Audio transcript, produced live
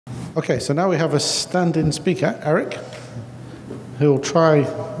Okay, so now we have a stand-in speaker, Eric, who'll try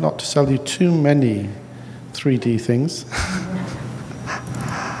not to sell you too many 3D things.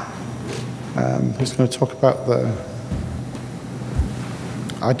 Who's going to talk about the...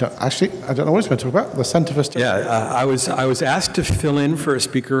 I don't know what he's going to talk about. The Center for Stereoscopic. Yeah, I was asked to fill in for a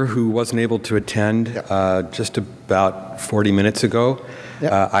speaker who wasn't able to attend just about 40 minutes ago.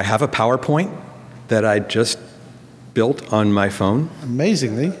 Yep. I have a PowerPoint that I just built on my phone.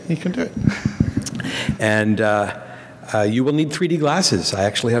 Amazingly, you can do it. And you will need 3D glasses. I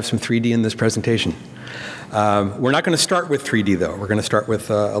actually have some 3D in this presentation. We're not going to start with 3D, though. We're going to start with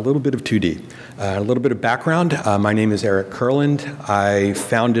a little bit of 2D. A little bit of background. My name is Eric Kurland. I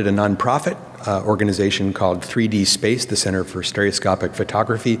founded a nonprofit organization called 3D Space, the Center for Stereoscopic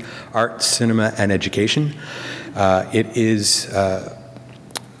Photography, Art, Cinema, and Education. It is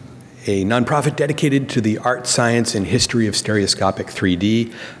a nonprofit dedicated to the art, science, and history of stereoscopic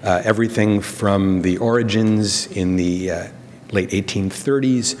 3D, everything from the origins in the late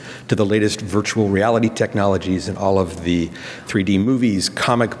 1830s to the latest virtual reality technologies and all of the 3D movies,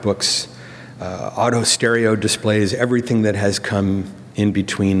 comic books, auto stereo displays, everything that has come in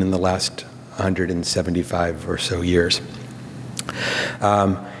between in the last 175 or so years.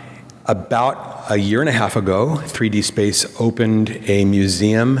 About a year and a half ago, 3D Space opened a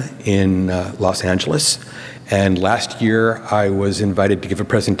museum in Los Angeles. And last year, I was invited to give a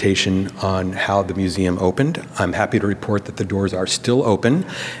presentation on how the museum opened. I'm happy to report that the doors are still open,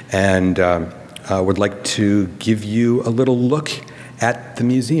 and would like to give you a little look at the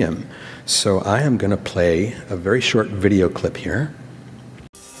museum. So I am going to play a very short video clip here.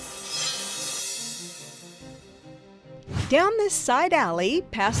 Down this side alley,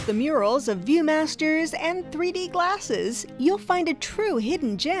 past the murals of Viewmasters and 3D glasses, you'll find a true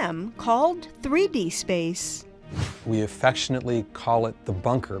hidden gem called 3D Space. We affectionately call it the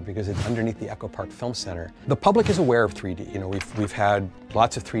bunker because it's underneath the Echo Park Film Center. The public is aware of 3D. You know, we've had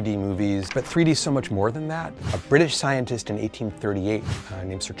lots of 3D movies, but 3D is so much more than that. A British scientist in 1838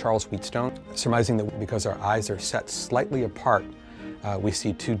 named Sir Charles Wheatstone, surmising that because our eyes are set slightly apart, we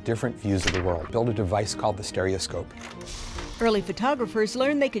see two different views of the world. Built a device called the stereoscope. Early photographers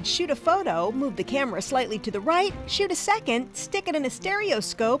learned they could shoot a photo, move the camera slightly to the right, shoot a second, stick it in a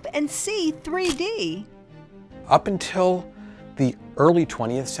stereoscope, and see 3D. Up until the early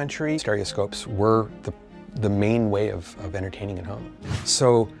 20th century, stereoscopes were the main way of entertaining at home.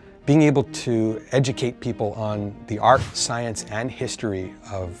 So being able to educate people on the art, science, and history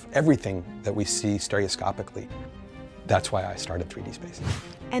of everything that we see stereoscopically, that's why I started 3D Space.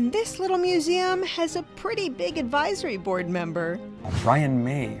 And this little museum has a pretty big advisory board member. Brian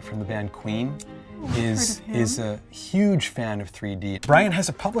May from the band Queen is a huge fan of 3D. Brian has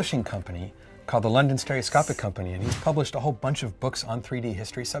a publishing company called the London Stereoscopic Company, and he's published a whole bunch of books on 3D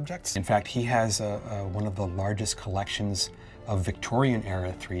history subjects. In fact, he has one of the largest collections of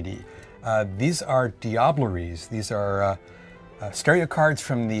Victorian-era 3D. These are diableries. These are stereo cards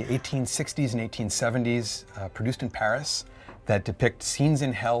from the 1860s and 1870s, produced in Paris, that depict scenes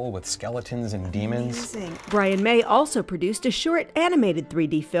in hell with skeletons and demons. Amazing. Brian May also produced a short animated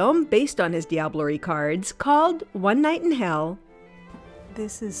 3D film based on his diablerie cards called One Night in Hell.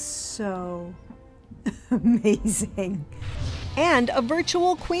 This is so amazing. And a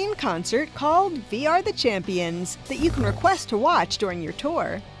virtual Queen concert called We Are the Champions that you can request to watch during your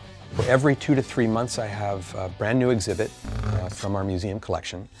tour. Every 2 to 3 months I have a brand new exhibit from our museum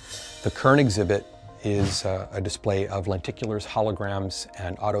collection. The current exhibit is a display of lenticulars, holograms,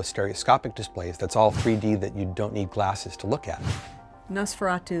 and auto stereoscopic displays. That's all 3D that you don't need glasses to look at.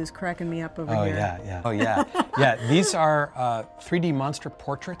 Nosferatu's cracking me up over here. Yeah. Oh, yeah. Yeah, these are 3D monster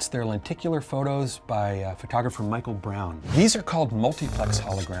portraits. They're lenticular photos by photographer Michael Brown. These are called multiplex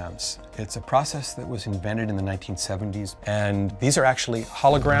holograms. It's a process that was invented in the 1970s, and these are actually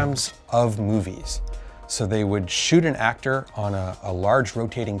holograms of movies. So they would shoot an actor on a large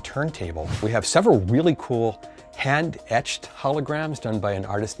rotating turntable. We have several really cool hand-etched holograms done by an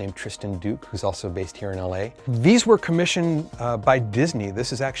artist named Tristan Duke, who's also based here in LA. These were commissioned by Disney.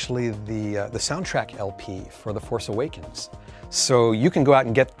 This is actually the soundtrack LP for The Force Awakens. So you can go out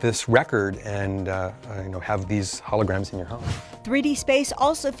and get this record and have these holograms in your home. 3D Space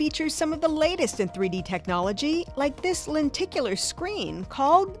also features some of the latest in 3D technology, like this lenticular screen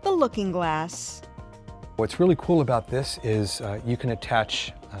called the Looking Glass. What's really cool about this is you can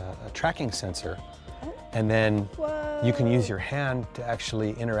attach a tracking sensor, and then you can use your hand to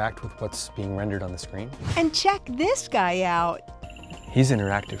actually interact with what's being rendered on the screen. And check this guy out. He's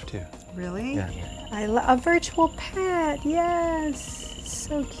interactive too. Really? Yeah. A virtual pet, yes.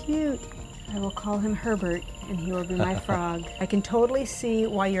 So cute. I will call him Herbert, and he will be my frog. I can totally see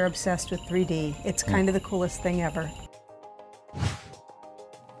why you're obsessed with 3D. It's kind of the coolest thing ever.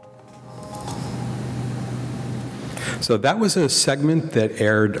 So that was a segment that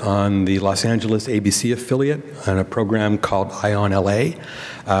aired on the Los Angeles ABC affiliate on a program called Eye on LA.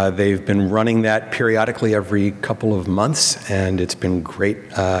 They've been running that periodically every couple of months, and it's been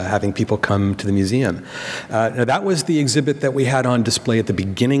great having people come to the museum. Now that was the exhibit that we had on display at the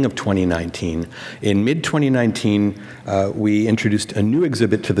beginning of 2019. In mid-2019, we introduced a new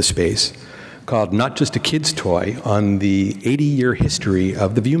exhibit to the space called Not Just a Kid's Toy, on the 80-year history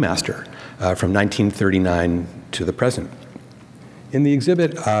of the Viewmaster from 1939 to the present. In the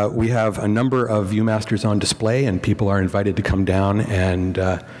exhibit, we have a number of Viewmasters on display, and people are invited to come down and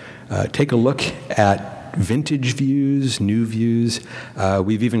take a look at vintage views, new views.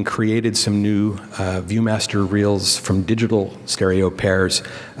 We've even created some new Viewmaster reels from digital stereo pairs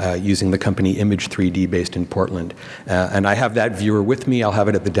using the company Image 3D based in Portland. And I have that viewer with me. I'll have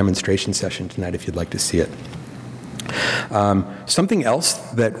it at the demonstration session tonight if you'd like to see it. Something else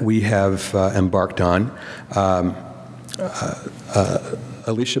that we have embarked on,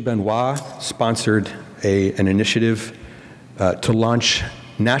 Alicia Benoit sponsored an initiative to launch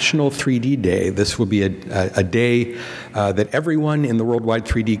National 3D Day. This will be a day that everyone in the worldwide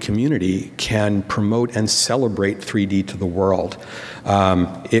 3D community can promote and celebrate 3D to the world.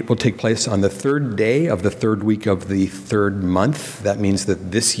 It will take place on the third day of the third week of the third month. That means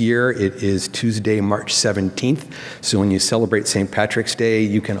that this year it is Tuesday, March 17th. So when you celebrate St. Patrick's Day,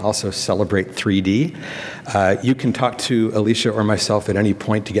 you can also celebrate 3D. You can talk to Alicia or myself at any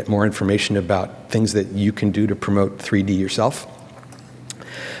point to get more information about things that you can do to promote 3D yourself.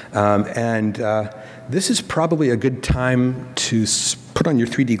 This is probably a good time to put on your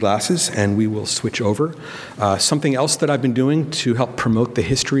 3D glasses, and we will switch over. Something else that I've been doing to help promote the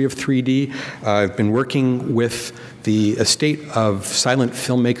history of 3D, I've been working with the estate of silent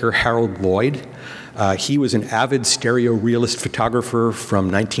filmmaker Harold Lloyd. He was an avid stereo realist photographer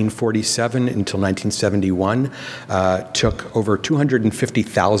from 1947 until 1971, took over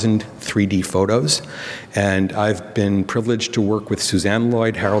 250,000 3D photos, and I've been privileged to work with Suzanne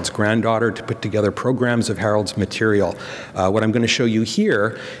Lloyd, Harold's granddaughter, to put together programs of Harold's material. What I'm going to show you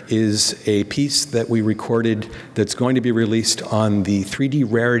here is a piece that we recorded that's going to be released on the 3D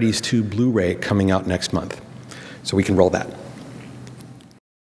Rarities 2 Blu-ray coming out next month. So we can roll that.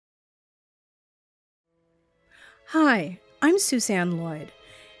 Hi, I'm Suzanne Lloyd,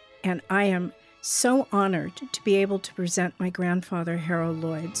 and I am so honored to be able to present my grandfather Harold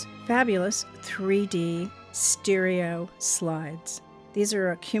Lloyd's fabulous 3D stereo slides. These are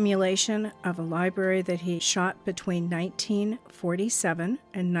an accumulation of a library that he shot between 1947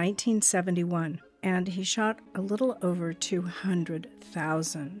 and 1971, and he shot a little over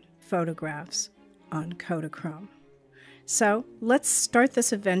 200,000 photographs on Kodachrome. So let's start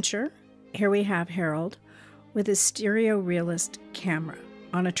this adventure. Here we have Harold with his stereo realist camera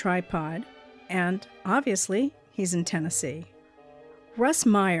on a tripod, and obviously he's in Tennessee. Russ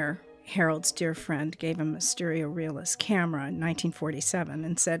Meyer, Harold's dear friend, gave him a stereo realist camera in 1947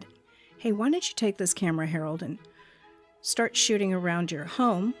 and said, "Hey, why don't you take this camera, Harold, and start shooting around your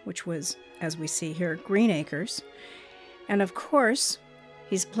home," which was, as we see here, Green Acres. And of course,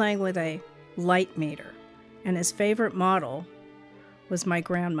 he's playing with a light meter, and his favorite model was my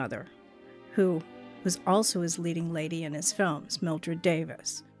grandmother, who was also his leading lady in his films, Mildred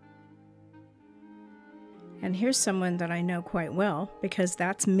Davis. And here's someone that I know quite well, because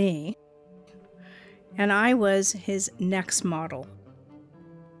that's me. And I was his next model.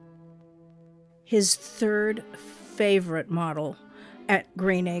 His third favorite model at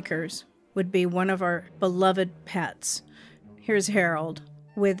Green Acres would be one of our beloved pets. Here's Harold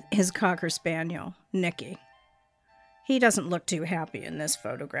with his Cocker Spaniel, Nicky. He doesn't look too happy in this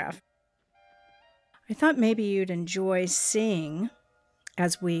photograph. I thought maybe you'd enjoy seeing,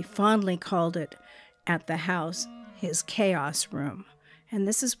 as we fondly called it at the house, his chaos room. And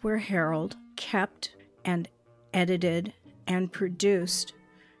this is where Harold kept and edited and produced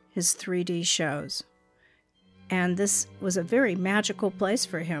his 3D shows. And this was a very magical place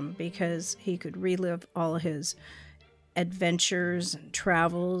for him because he could relive all his adventures and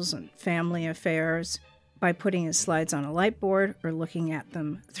travels and family affairs by putting his slides on a light board or looking at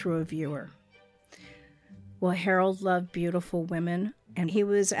them through a viewer. Well, Harold loved beautiful women, and he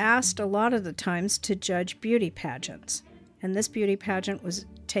was asked a lot of the times to judge beauty pageants. And this beauty pageant was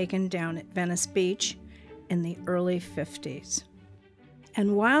taken down at Venice Beach in the early 50s.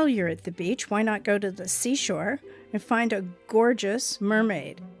 And while you're at the beach, why not go to the seashore and find a gorgeous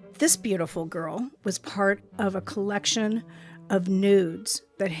mermaid? This beautiful girl was part of a collection of nudes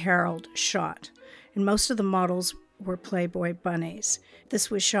that Harold shot. And most of the models were Playboy bunnies.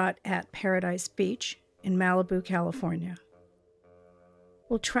 This was shot at Paradise Beach in Malibu, California.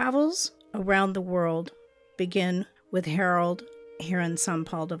 Well, travels around the world begin with Harold here in São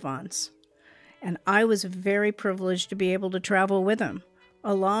Paulo de Vence. And I was very privileged to be able to travel with him,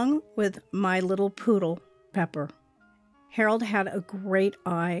 along with my little poodle, Pepper. Harold had a great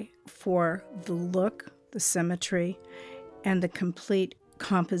eye for the look, the symmetry, and the complete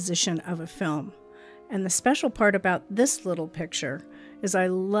composition of a film. And the special part about this little picture is I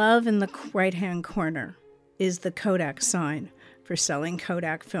love in the right-hand corner is the Kodak sign for selling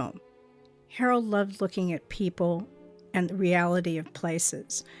Kodak film. Harold loved looking at people and the reality of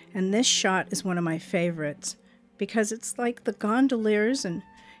places. And this shot is one of my favorites because it's like the gondoliers in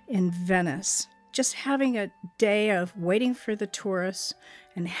Venice, just having a day of waiting for the tourists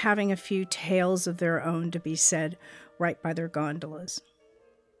and having a few tales of their own to be said right by their gondolas.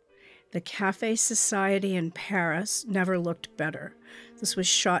 The Café Society in Paris never looked better. This was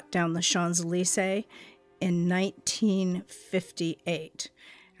shot down the Champs-Élysées in 1958.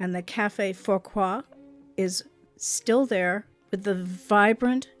 And the Café Fourcroy is still there with the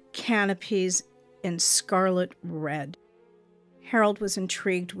vibrant canopies in scarlet red. Harold was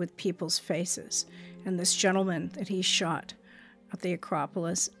intrigued with people's faces, and this gentleman that he shot at the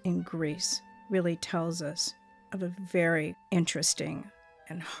Acropolis in Greece really tells us of a very interesting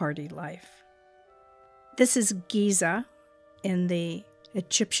and hardy life. This is Giza in the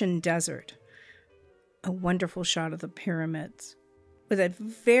Egyptian desert, a wonderful shot of the pyramids, with a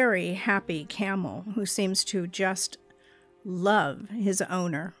very happy camel who seems to just love his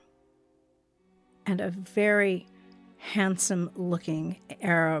owner, and a very handsome-looking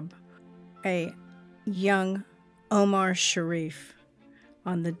Arab, a young Omar Sharif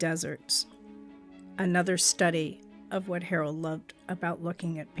on the deserts. Another study of what Harold loved about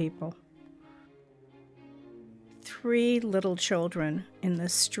looking at people. 3 little children in the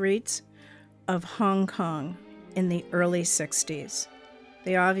streets of Hong Kong in the early 60s.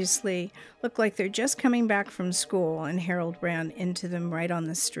 They obviously look like they're just coming back from school, and Harold ran into them right on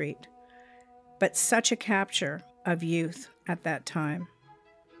the street. But such a capture of youth at that time.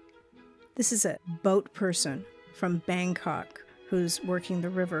 This is a boat person from Bangkok who's working the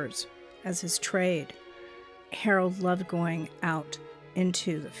rivers as his trade. Harold loved going out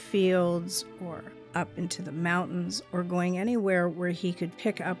into the fields or up into the mountains or going anywhere where he could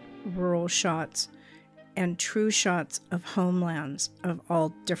pick up rural shots and true shots of homelands of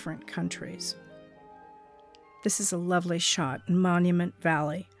all different countries. This is a lovely shot in Monument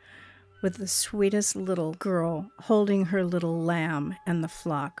Valley with the sweetest little girl holding her little lamb and the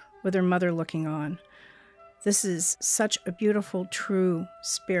flock with her mother looking on. This is such a beautiful, true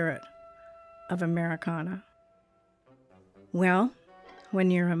spirit of Americana. Well,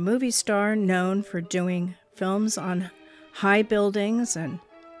 when you're a movie star known for doing films on high buildings and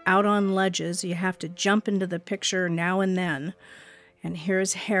out on ledges, you have to jump into the picture now and then. And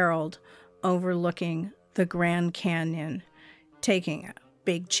here's Harold overlooking the Grand Canyon, taking a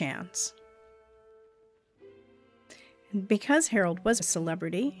big chance. And because Harold was a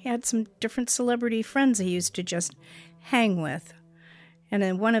celebrity, he had some different celebrity friends he used to just hang with. And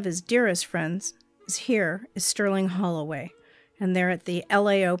then one of his dearest friends is Sterling Holloway. And they're at the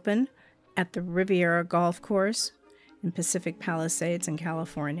LA Open at the Riviera Golf Course in Pacific Palisades in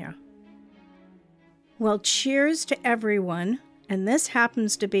California. Well, cheers to everyone. And this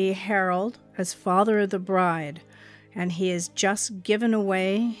happens to be Harold as father of the bride. And he has just given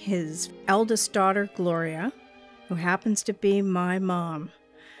away his eldest daughter, Gloria, who happens to be my mom.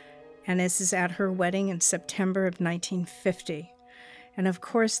 And this is at her wedding in September of 1950. And of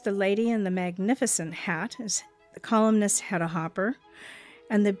course, the lady in the magnificent hat is the columnist Hedda Hopper,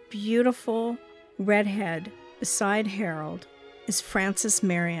 and the beautiful redhead beside Harold is Frances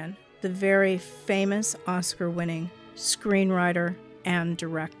Marion, the very famous Oscar-winning screenwriter and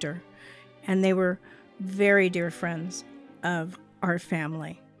director. And they were very dear friends of our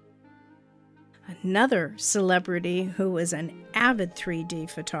family. Another celebrity who was an avid 3D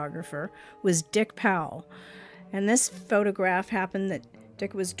photographer was Dick Powell. And this photograph happened that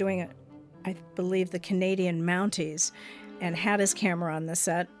Dick was doing I believe the Canadian Mounties, and had his camera on the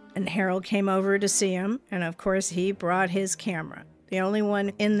set, and Harold came over to see him, and of course he brought his camera. The only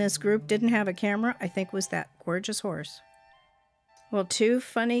one in this group didn't have a camera, I think, was that gorgeous horse. Well, 2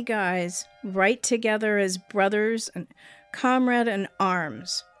 funny guys right together as brothers and comrade in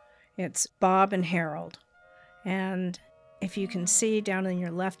arms. It's Bob and Harold. And if you can see down on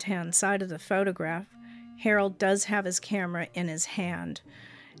your left-hand side of the photograph, Harold does have his camera in his hand.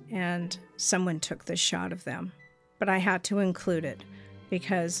 And someone took this shot of them. but I had to include it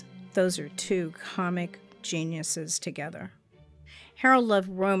because those are two comic geniuses together. Harold loved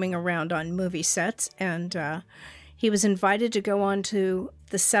roaming around on movie sets, and he was invited to go on to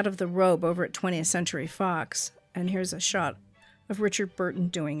the set of The Robe over at 20th Century Fox. And here's a shot of Richard Burton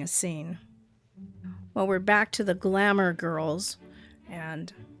doing a scene. Well, we're back to the glamour girls,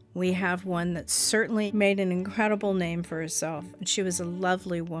 and we have one that certainly made an incredible name for herself, and she was a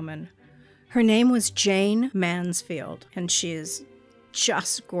lovely woman. Her name was Jane Mansfield, and she is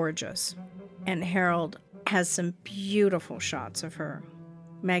just gorgeous. And Harold has some beautiful shots of her.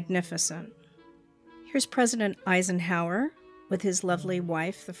 Magnificent. Here's President Eisenhower with his lovely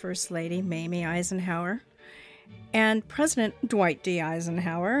wife, the First Lady, Mamie Eisenhower. And President Dwight D.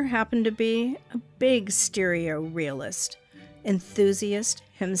 Eisenhower happened to be a big stereo realist, enthusiast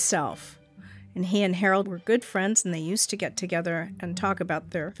himself. And he and Harold were good friends, and they used to get together and talk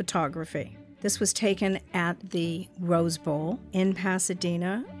about their photography. This was taken at the Rose Bowl in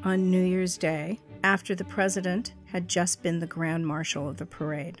Pasadena on New Year's Day, after the president had just been the Grand Marshal of the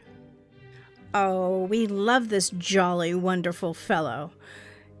parade. Oh, we love this jolly, wonderful fellow.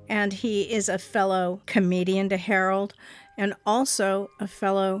 And he is a fellow comedian to Harold, and also a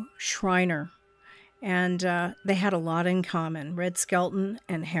fellow Shriner. And they had a lot in common, Red Skelton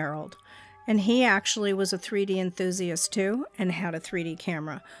and Harold. And he actually was a 3D enthusiast too, and had a 3D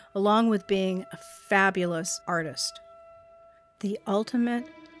camera, along with being a fabulous artist. The ultimate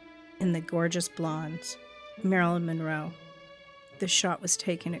in the gorgeous blondes, Marilyn Monroe. The shot was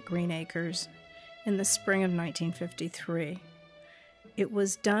taken at Green Acres in the spring of 1953. It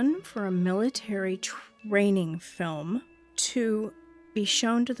was done for a military training film to be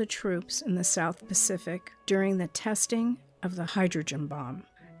shown to the troops in the South Pacific during the testing of the hydrogen bomb.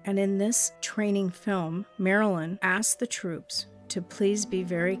 And in this training film, Marilyn asked the troops to please be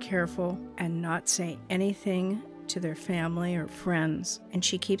very careful and not say anything to their family or friends. And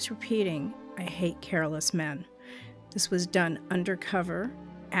she keeps repeating, "I hate careless men." This was done undercover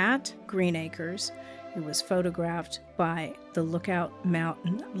at Green Acres. It was photographed by the Lookout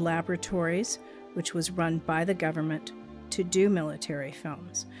Mountain Laboratories, which was run by the government to do military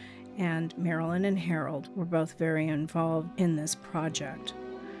films. And Marilyn and Harold were both very involved in this project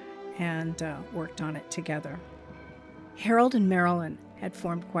and worked on it together. Harold and Marilyn had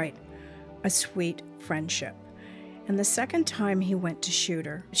formed quite a sweet friendship. And the second time he went to shoot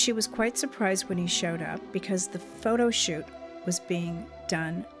her, she was quite surprised when he showed up because the photo shoot was being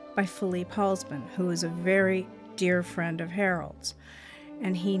done by Philippe Halsman, who was a very dear friend of Harold's.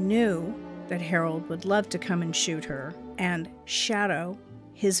 And he knew that Harold would love to come and shoot her and shadow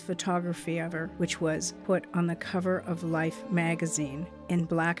his photography of her, which was put on the cover of Life magazine in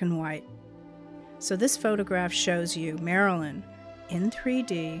black and white. So this photograph shows you Marilyn in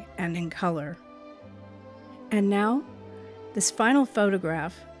 3D and in color. And now, this final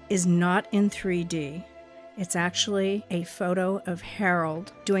photograph is not in 3D. It's actually a photo of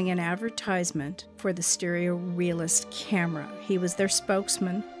Harold doing an advertisement for the Stereo Realist camera. He was their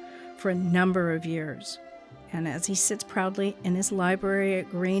spokesman for a number of years. And as he sits proudly in his library at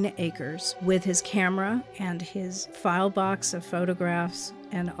Green Acres with his camera and his file box of photographs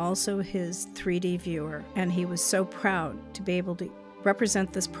and also his 3D viewer, and he was so proud to be able to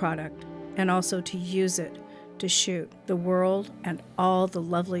represent this product and also to use it to shoot the world and all the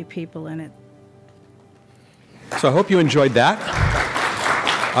lovely people in it. So I hope you enjoyed that.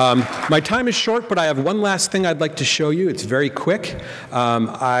 My time is short, but I have one last thing I'd like to show you. It's very quick.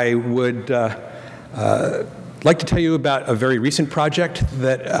 I would like to tell you about a very recent project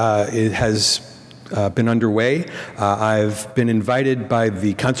that has been underway. I've been invited by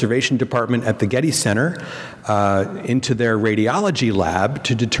the Conservation Department at the Getty Center into their radiology lab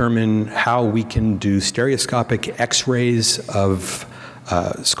to determine how we can do stereoscopic X-rays of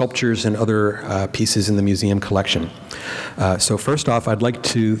sculptures and other pieces in the museum collection. So first off, I'd like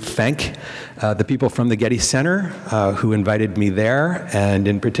to thank the people from the Getty Center who invited me there, and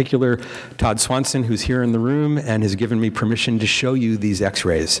in particular Todd Swanson, who's here in the room and has given me permission to show you these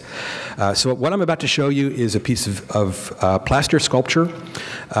X-rays. So what I'm about to show you is a piece of plaster sculpture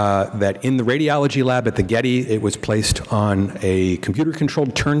that in the radiology lab at the Getty, it was placed on a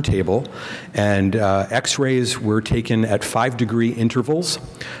computer-controlled turntable, and X-rays were taken at 5-degree intervals.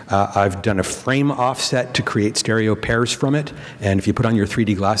 I've done a frame offset to create stereo pairs from it, and if you put on your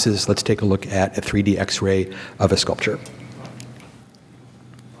 3D glasses, let's take a look at a 3D X-ray of a sculpture.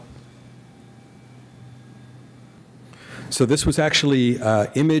 So this was actually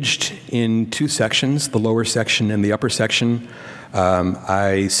imaged in 2 sections, the lower section and the upper section.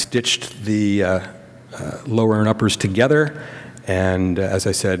 I stitched the lower and uppers together, and as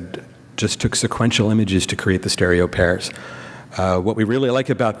I said, just took sequential images to create the stereo pairs. What we really like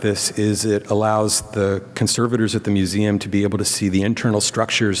about this is it allows the conservators at the museum to be able to see the internal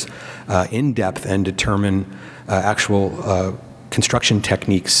structures in depth and determine actual construction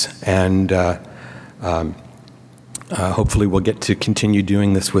techniques. And hopefully we'll get to continue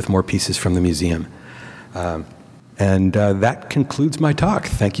doing this with more pieces from the museum. And that concludes my talk.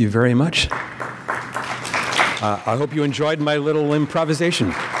 Thank you very much. I hope you enjoyed my little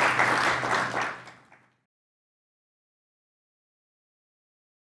improvisation.